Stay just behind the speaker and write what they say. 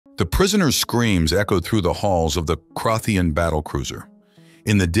prisoner's screams echoed through the halls of the Krathian battlecruiser.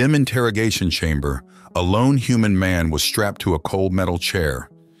 In the dim interrogation chamber, a lone human man was strapped to a cold metal chair,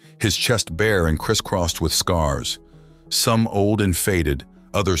 his chest bare and crisscrossed with scars, some old and faded,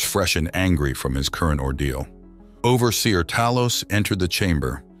 others fresh and angry from his current ordeal. Overseer Talos entered the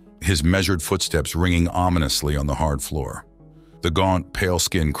chamber, his measured footsteps ringing ominously on the hard floor. The gaunt,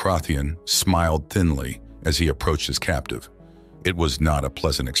 pale-skinned Krathian smiled thinly as he approached his captive. It was not a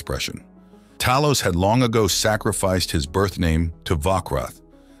pleasant expression. Talos had long ago sacrificed his birth name to Vokrath,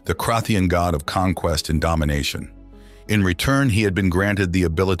 the Krathian god of conquest and domination. In return, he had been granted the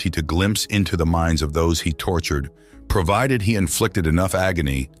ability to glimpse into the minds of those he tortured, provided he inflicted enough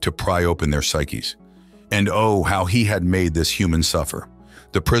agony to pry open their psyches. And oh, how he had made this human suffer.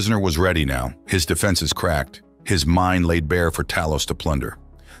 The prisoner was ready now, his defenses cracked, his mind laid bare for Talos to plunder.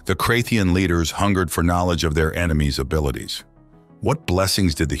 The Krathian leaders hungered for knowledge of their enemies' abilities. What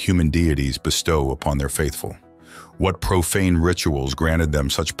blessings did the human deities bestow upon their faithful? What profane rituals granted them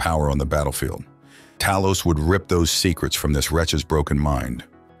such power on the battlefield? Talos would rip those secrets from this wretch's broken mind.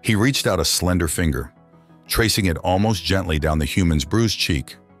 He reached out a slender finger, tracing it almost gently down the human's bruised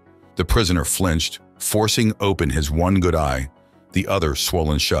cheek. The prisoner flinched, forcing open his one good eye, the other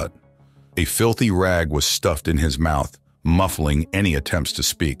swollen shut. A filthy rag was stuffed in his mouth, muffling any attempts to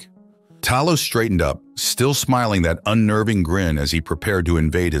speak. Talos straightened up, still smiling that unnerving grin as he prepared to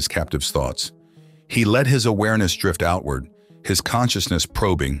invade his captive's thoughts. He let his awareness drift outward, his consciousness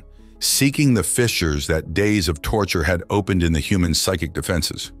probing, seeking the fissures that days of torture had opened in the human's psychic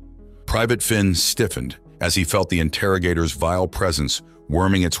defenses. Private Finn stiffened as he felt the interrogator's vile presence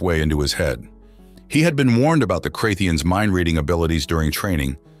worming its way into his head. He had been warned about the Krathian's mind-reading abilities during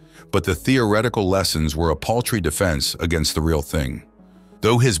training, but the theoretical lessons were a paltry defense against the real thing.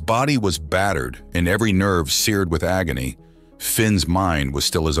 Though his body was battered and every nerve seared with agony, Finn's mind was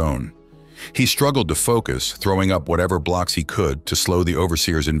still his own. He struggled to focus, throwing up whatever blocks he could to slow the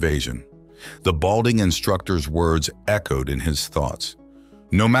overseer's invasion. The balding instructor's words echoed in his thoughts.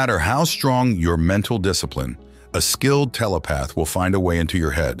 No matter how strong your mental discipline, a skilled telepath will find a way into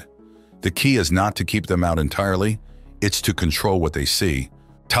your head. The key is not to keep them out entirely, it's to control what they see.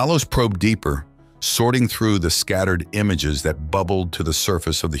 Talos probed deeper, sorting through the scattered images that bubbled to the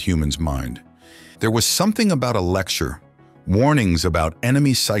surface of the human's mind. There was something about a lecture, warnings about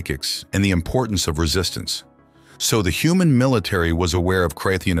enemy psychics and the importance of resistance. So the human military was aware of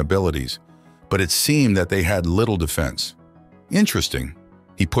Krathian abilities, but it seemed that they had little defense. Interesting.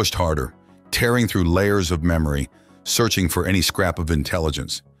 He pushed harder, tearing through layers of memory, searching for any scrap of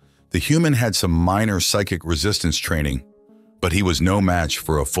intelligence. The human had some minor psychic resistance training, but he was no match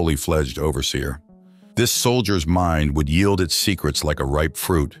for a fully fledged overseer. This soldier's mind would yield its secrets like a ripe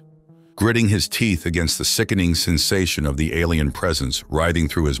fruit. Gritting his teeth against the sickening sensation of the alien presence writhing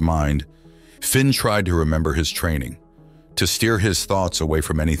through his mind, Finn tried to remember his training, to steer his thoughts away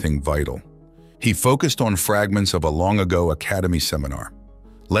from anything vital. He focused on fragments of a long-ago academy seminar,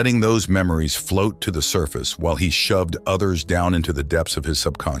 letting those memories float to the surface while he shoved others down into the depths of his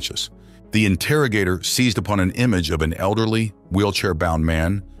subconscious. The interrogator seized upon an image of an elderly, wheelchair-bound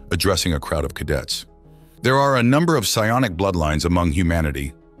man addressing a crowd of cadets. There are a number of psionic bloodlines among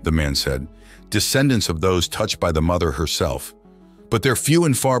humanity, the man said, descendants of those touched by the mother herself, but they're few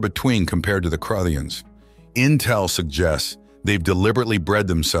and far between compared to the Krathians. Intel suggests they've deliberately bred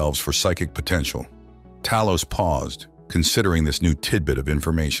themselves for psychic potential. Talos paused, considering this new tidbit of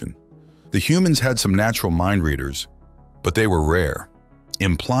information. The humans had some natural mind readers, but they were rare,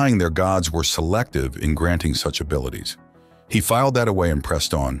 implying their gods were selective in granting such abilities. He filed that away and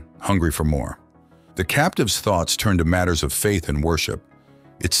pressed on, hungry for more. The captive's thoughts turned to matters of faith and worship.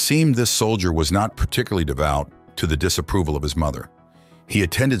 It seemed this soldier was not particularly devout, to the disapproval of his mother. He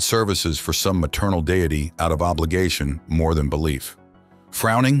attended services for some maternal deity out of obligation more than belief.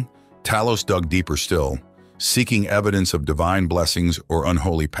 Frowning, Talos dug deeper still, seeking evidence of divine blessings or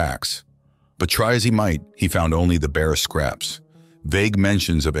unholy pacts. But try as he might, he found only the barest scraps, vague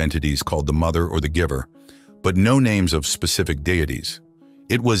mentions of entities called the Mother or the Giver, but no names of specific deities.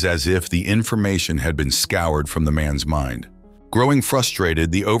 It was as if the information had been scoured from the man's mind. Growing frustrated,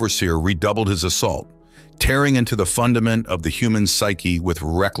 the overseer redoubled his assault, tearing into the fundament of the human psyche with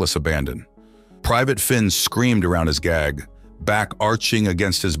reckless abandon. Private Finn screamed around his gag, back arching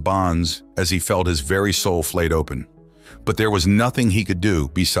against his bonds as he felt his very soul flayed open. But there was nothing he could do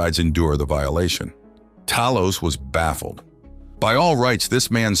besides endure the violation. Talos was baffled. By all rights, this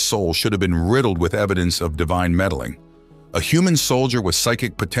man's soul should have been riddled with evidence of divine meddling. A human soldier with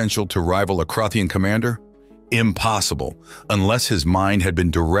psychic potential to rival a Krathian commander? Impossible, unless his mind had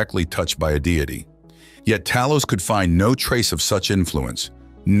been directly touched by a deity. Yet Talos could find no trace of such influence,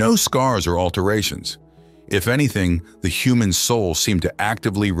 No scars or alterations. If anything, the human soul seemed to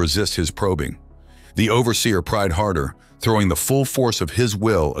actively resist his probing. The overseer pried harder, throwing the full force of his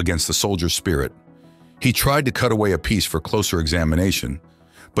will against the soldier's spirit. He tried to cut away a piece for closer examination,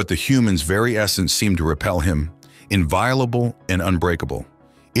 but the human's very essence seemed to repel him, inviolable and unbreakable.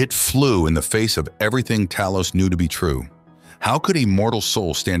 It flew in the face of everything Talos knew to be true. How could a mortal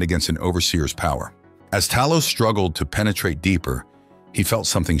soul stand against an overseer's power? As Talos struggled to penetrate deeper, he felt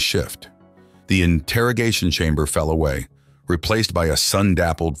something shift. The interrogation chamber fell away, replaced by a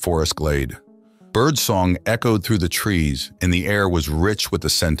sun-dappled forest glade. Birdsong echoed through the trees, and the air was rich with the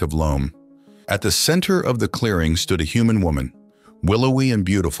scent of loam. At the center of the clearing stood a human woman, willowy and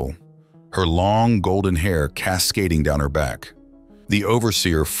beautiful, her long golden hair cascading down her back. The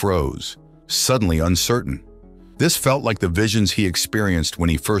overseer froze, suddenly uncertain. This felt like the visions he experienced when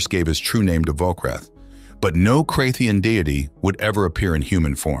he first gave his true name to Volkrath, but no Krathian deity would ever appear in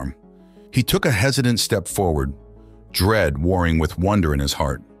human form. He took a hesitant step forward, dread warring with wonder in his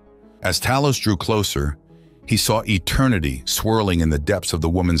heart. As Talos drew closer, he saw eternity swirling in the depths of the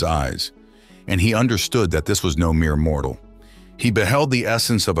woman's eyes, and he understood that this was no mere mortal. He beheld the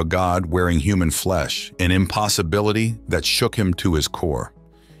essence of a god wearing human flesh, an impossibility that shook him to his core.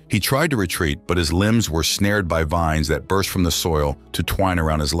 He tried to retreat, but his limbs were snared by vines that burst from the soil to twine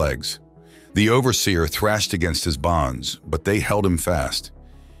around his legs. The overseer thrashed against his bonds, but they held him fast.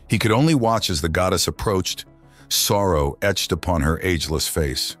 He could only watch as the goddess approached, sorrow etched upon her ageless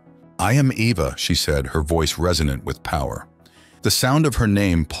face. "I am Eva," she said, her voice resonant with power. The sound of her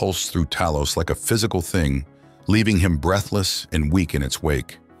name pulsed through Talos like a physical thing, leaving him breathless and weak in its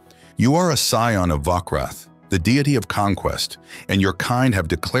wake. "You are a scion of Volkrath, the deity of conquest, and your kind have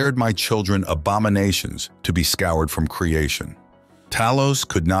declared my children abominations to be scoured from creation." Talos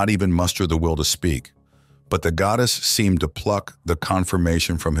could not even muster the will to speak, but the goddess seemed to pluck the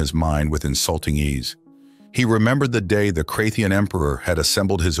confirmation from his mind with insulting ease. He remembered the day the Krathian emperor had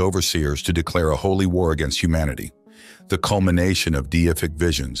assembled his overseers to declare a holy war against humanity, the culmination of deific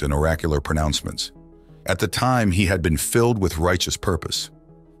visions and oracular pronouncements. At the time, he had been filled with righteous purpose,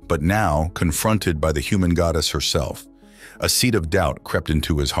 but now, confronted by the human goddess herself, a seed of doubt crept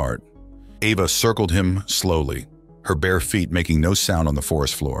into his heart. Eva circled him slowly, her bare feet making no sound on the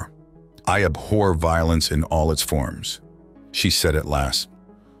forest floor. "I abhor violence in all its forms," she said at last,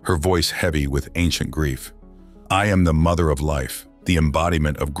 her voice heavy with ancient grief. "I am the mother of life, the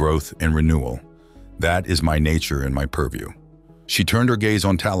embodiment of growth and renewal. That is my nature and my purview." She turned her gaze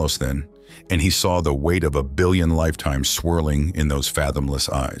on Talos then, and he saw the weight of 1 billion lifetimes swirling in those fathomless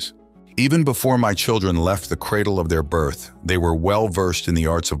eyes. "Even before my children left the cradle of their birth, they were well versed in the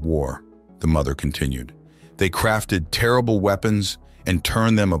arts of war," the mother continued. "They crafted terrible weapons and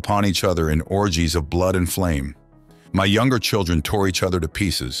turned them upon each other in orgies of blood and flame. My younger children tore each other to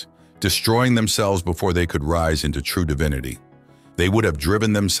pieces, destroying themselves before they could rise into true divinity. They would have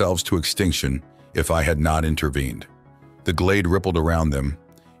driven themselves to extinction if I had not intervened." The glade rippled around them,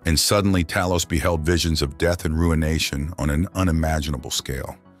 and suddenly Talos beheld visions of death and ruination on an unimaginable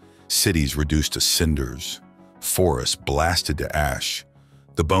scale. Cities reduced to cinders, forests blasted to ash,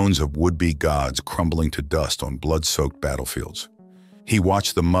 the bones of would-be gods crumbling to dust on blood-soaked battlefields. He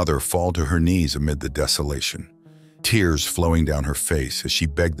watched the mother fall to her knees amid the desolation, tears flowing down her face as she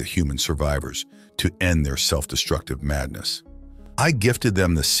begged the human survivors to end their self-destructive madness. "I gifted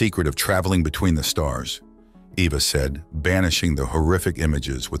them the secret of traveling between the stars," Eva said, banishing the horrific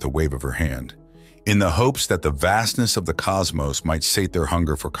images with a wave of her hand, in the hopes that the vastness of the cosmos might sate their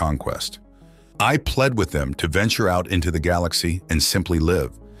hunger for conquest. "I pled with them to venture out into the galaxy and simply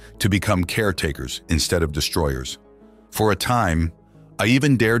live, to become caretakers instead of destroyers. For a time, I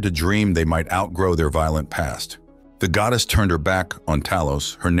even dared to dream they might outgrow their violent past." The goddess turned her back on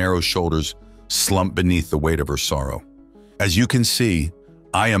Talos, her narrow shoulders slumped beneath the weight of her sorrow. "As you can see,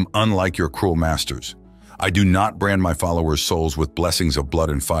 I am unlike your cruel masters. I do not brand my followers' souls with blessings of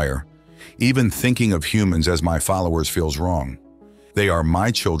blood and fire. Even thinking of humans as my followers feels wrong. They are my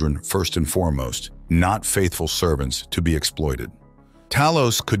children first and foremost, not faithful servants to be exploited."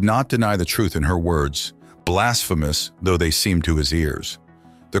 Talos could not deny the truth in her words, blasphemous though they seemed to his ears.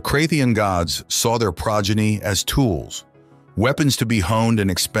 The Krathian gods saw their progeny as tools, weapons to be honed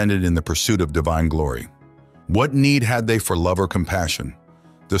and expended in the pursuit of divine glory. What need had they for love or compassion?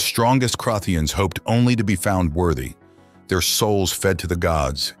 The strongest Krathians hoped only to be found worthy, their souls fed to the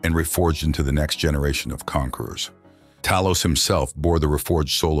gods and reforged into the next generation of conquerors. Talos himself bore the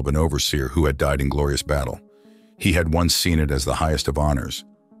reforged soul of an overseer who had died in glorious battle. He had once seen it as the highest of honors,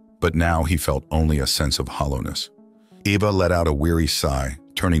 but now he felt only a sense of hollowness. Eva let out a weary sigh,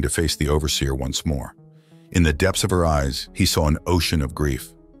 turning to face the overseer once more. In the depths of her eyes, he saw an ocean of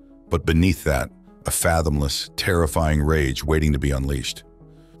grief. But beneath that, a fathomless, terrifying rage waiting to be unleashed.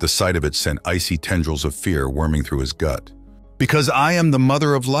 The sight of it sent icy tendrils of fear worming through his gut. "Because I am the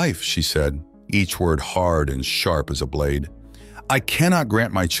mother of life," she said, each word hard and sharp as a blade. "I cannot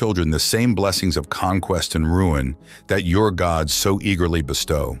grant my children the same blessings of conquest and ruin that your gods so eagerly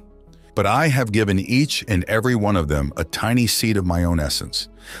bestow. But I have given each and every one of them a tiny seed of my own essence,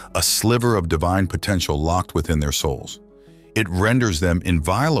 a sliver of divine potential locked within their souls. It renders them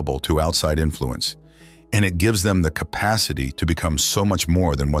inviolable to outside influence, and it gives them the capacity to become so much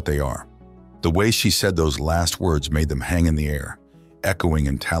more than what they are." The way she said those last words made them hang in the air, echoing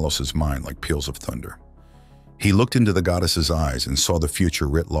in Talos's mind like peals of thunder. He looked into the goddess's eyes and saw the future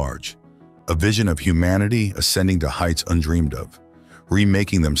writ large, a vision of humanity ascending to heights undreamed of,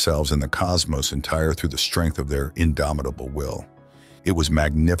 remaking themselves in the cosmos entire through the strength of their indomitable will. It was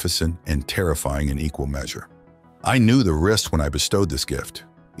magnificent and terrifying in equal measure. "I knew the risk when I bestowed this gift,"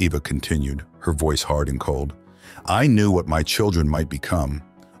 Eva continued, her voice hard and cold. "I knew what my children might become,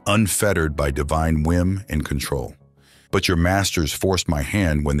 unfettered by divine whim and control. But your masters forced my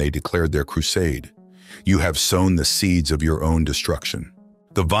hand when they declared their crusade. You have sown the seeds of your own destruction."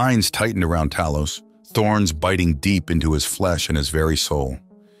 The vines tightened around Talos, thorns biting deep into his flesh and his very soul.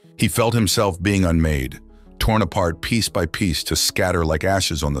 He felt himself being unmade, torn apart piece by piece to scatter like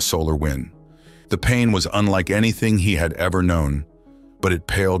ashes on the solar wind. The pain was unlike anything he had ever known, but it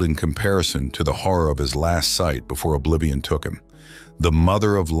paled in comparison to the horror of his last sight before oblivion took him. The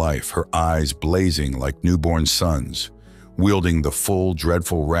mother of life, her eyes blazing like newborn suns, wielding the full,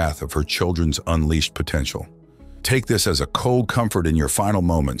 dreadful wrath of her children's unleashed potential. "Take this as a cold comfort in your final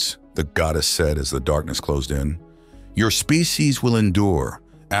moments," the goddess said as the darkness closed in. "Your species will endure,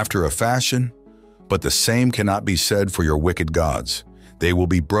 after a fashion, but the same cannot be said for your wicked gods. They will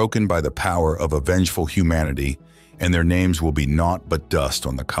be broken by the power of a vengeful humanity, and their names will be naught but dust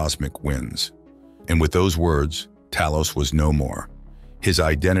on the cosmic winds." And with those words, Talos was no more, his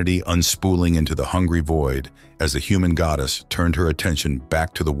identity unspooling into the hungry void as the human goddess turned her attention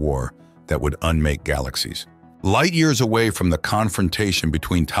back to the war that would unmake galaxies. Light years away from the confrontation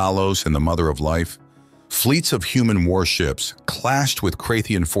between Talos and the Mother of Life, fleets of human warships clashed with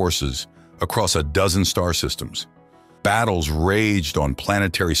Krathian forces across a dozen star systems. Battles raged on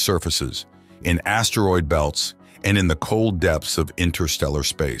planetary surfaces, in asteroid belts, and in the cold depths of interstellar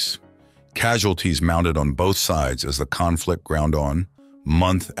space. Casualties mounted on both sides as the conflict ground on,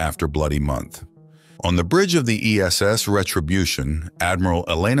 month after bloody month. On the bridge of the ESS Retribution, Admiral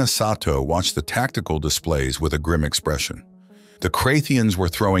Elena Sato watched the tactical displays with a grim expression. The Krathians were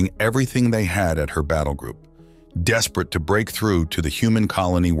throwing everything they had at her battle group, desperate to break through to the human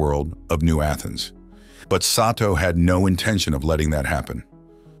colony world of New Athens. But Sato had no intention of letting that happen.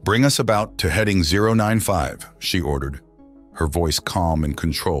 "Bring us about to heading 095, she ordered, her voice calm and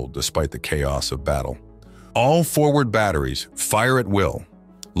controlled despite the chaos of battle. "All forward batteries, fire at will.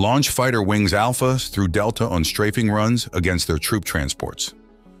 Launch fighter wings Alpha through Delta on strafing runs against their troop transports."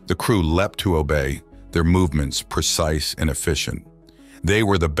 The crew leapt to obey, their movements precise and efficient. They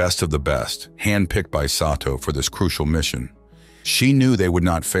were the best of the best, handpicked by Sato for this crucial mission. She knew they would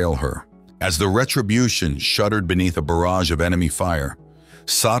not fail her. As the Retribution shuddered beneath a barrage of enemy fire,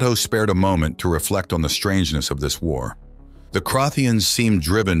 Sato spared a moment to reflect on the strangeness of this war. The Krathians seemed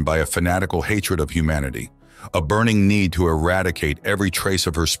driven by a fanatical hatred of humanity, a burning need to eradicate every trace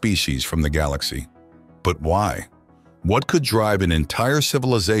of her species from the galaxy. But why? What could drive an entire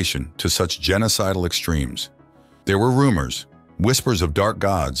civilization to such genocidal extremes? There were rumors, whispers of dark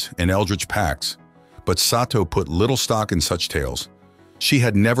gods and eldritch pacts, but Sato put little stock in such tales. She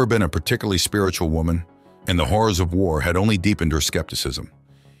had never been a particularly spiritual woman, and the horrors of war had only deepened her skepticism.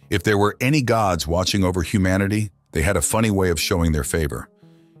 If there were any gods watching over humanity, they had a funny way of showing their favor.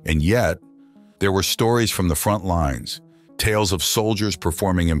 And yet, there were stories from the front lines, tales of soldiers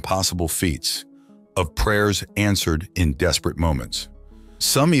performing impossible feats, of prayers answered in desperate moments.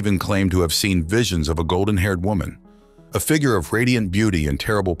 Some even claimed to have seen visions of a golden-haired woman, a figure of radiant beauty and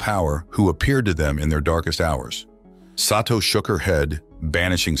terrible power who appeared to them in their darkest hours. Sato shook her head,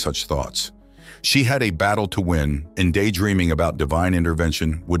 banishing such thoughts. She had a battle to win, and daydreaming about divine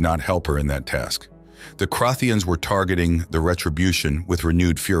intervention would not help her in that task. The Krathians were targeting the Retribution with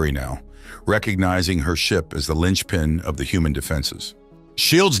renewed fury now, recognizing her ship as the linchpin of the human defenses.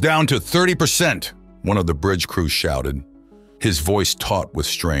 "Shields down to 30%, one of the bridge crew shouted, his voice taut with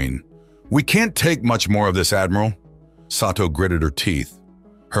strain. "We can't take much more of this, Admiral." Sato gritted her teeth,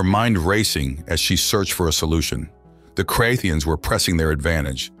 her mind racing as she searched for a solution. The Krathians were pressing their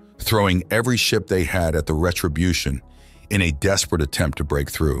advantage, throwing every ship they had at the Retribution in a desperate attempt to break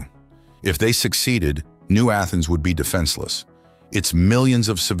through. If they succeeded, New Athens would be defenseless, its millions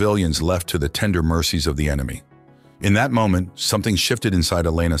of civilians left to the tender mercies of the enemy. In that moment, something shifted inside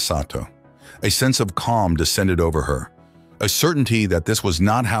Elena Sato. A sense of calm descended over her, a certainty that this was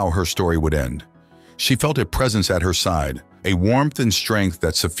not how her story would end. She felt a presence at her side, a warmth and strength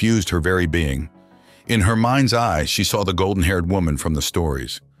that suffused her very being. In her mind's eye, she saw the golden-haired woman from the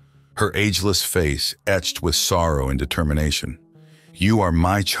stories, her ageless face etched with sorrow and determination. "You are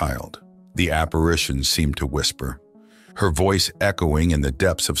my child," the apparition seemed to whisper, her voice echoing in the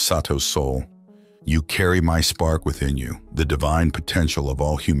depths of Sato's soul. "You carry my spark within you, the divine potential of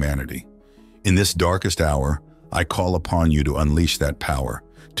all humanity. In this darkest hour, I call upon you to unleash that power,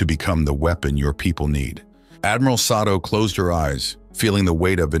 to become the weapon your people need." Admiral Sato closed her eyes, feeling the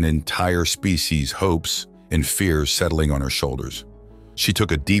weight of an entire species' hopes and fears settling on her shoulders. She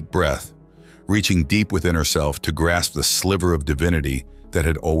took a deep breath, reaching deep within herself to grasp the sliver of divinity that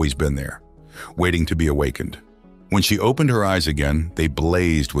had always been there, waiting to be awakened. When she opened her eyes again, they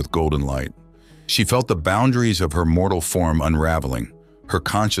blazed with golden light. She felt the boundaries of her mortal form unraveling, her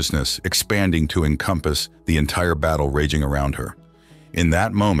consciousness expanding to encompass the entire battle raging around her. In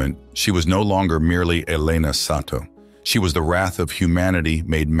that moment, she was no longer merely Elena Sato. She was the wrath of humanity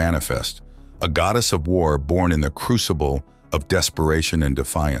made manifest, a goddess of war born in the crucible of desperation and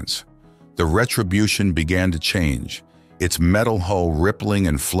defiance. The retribution began to change, its metal hull rippling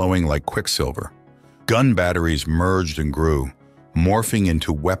and flowing like quicksilver. Gun batteries merged and grew, morphing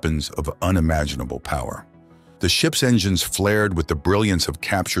into weapons of unimaginable power. The ship's engines flared with the brilliance of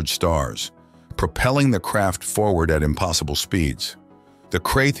captured stars, propelling the craft forward at impossible speeds. The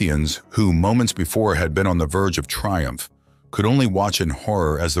Krathians, who moments before had been on the verge of triumph, could only watch in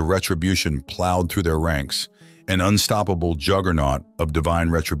horror as the retribution plowed through their ranks, an unstoppable juggernaut of divine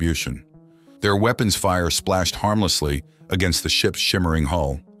retribution. Their weapons' fire splashed harmlessly against the ship's shimmering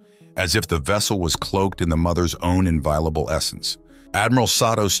hull, as if the vessel was cloaked in the Mother's own inviolable essence. Admiral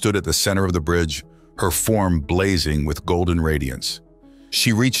Sato stood at the center of the bridge, her form blazing with golden radiance.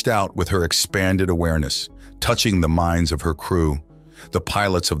 She reached out with her expanded awareness, touching the minds of her crew, the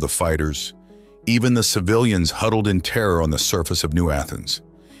pilots of the fighters, even the civilians huddled in terror on the surface of New Athens.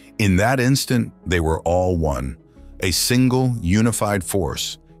 In that instant, they were all one, a single, unified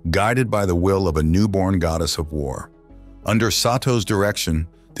force, guided by the will of a newborn goddess of war. Under Sato's direction,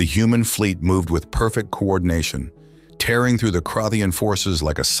 the human fleet moved with perfect coordination, tearing through the Krathian forces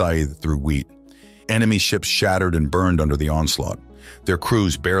like a scythe through wheat. Enemy ships shattered and burned under the onslaught, their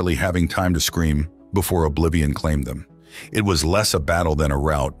crews barely having time to scream before oblivion claimed them. It was less a battle than a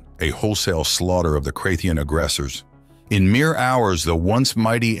rout, a wholesale slaughter of the Krathian aggressors. In mere hours, the once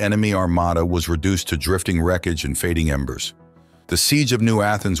mighty enemy armada was reduced to drifting wreckage and fading embers. The siege of New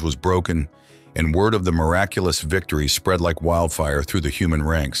Athens was broken, and word of the miraculous victory spread like wildfire through the human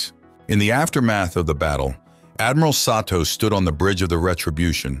ranks. In the aftermath of the battle, Admiral Sato stood on the bridge of the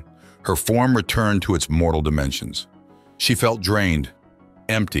retribution, her form returned to its mortal dimensions. She felt drained,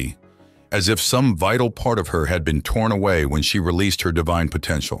 empty, as if some vital part of her had been torn away when she released her divine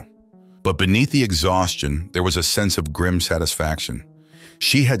potential. But beneath the exhaustion, there was a sense of grim satisfaction.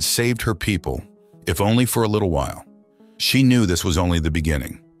 She had saved her people, if only for a little while. She knew this was only the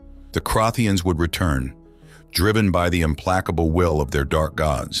beginning. The Krathians would return, driven by the implacable will of their dark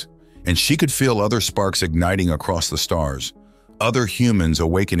gods, and she could feel other sparks igniting across the stars, other humans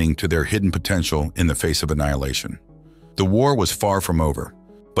awakening to their hidden potential in the face of annihilation. The war was far from over.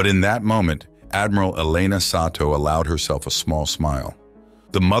 But in that moment, Admiral Elena Sato allowed herself a small smile.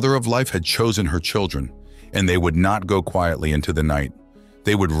 The Mother of Life had chosen her children, and they would not go quietly into the night.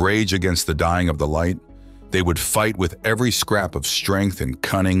 They would rage against the dying of the light. They would fight with every scrap of strength and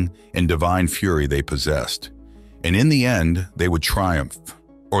cunning and divine fury they possessed. And in the end, they would triumph,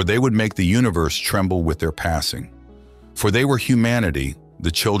 or they would make the universe tremble with their passing. For they were humanity,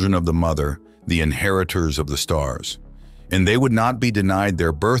 the children of the Mother, the inheritors of the stars. And they would not be denied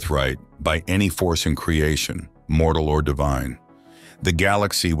their birthright by any force in creation, mortal or divine. The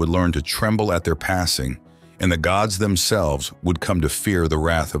galaxy would learn to tremble at their passing, and the gods themselves would come to fear the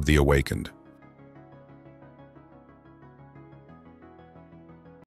wrath of the awakened.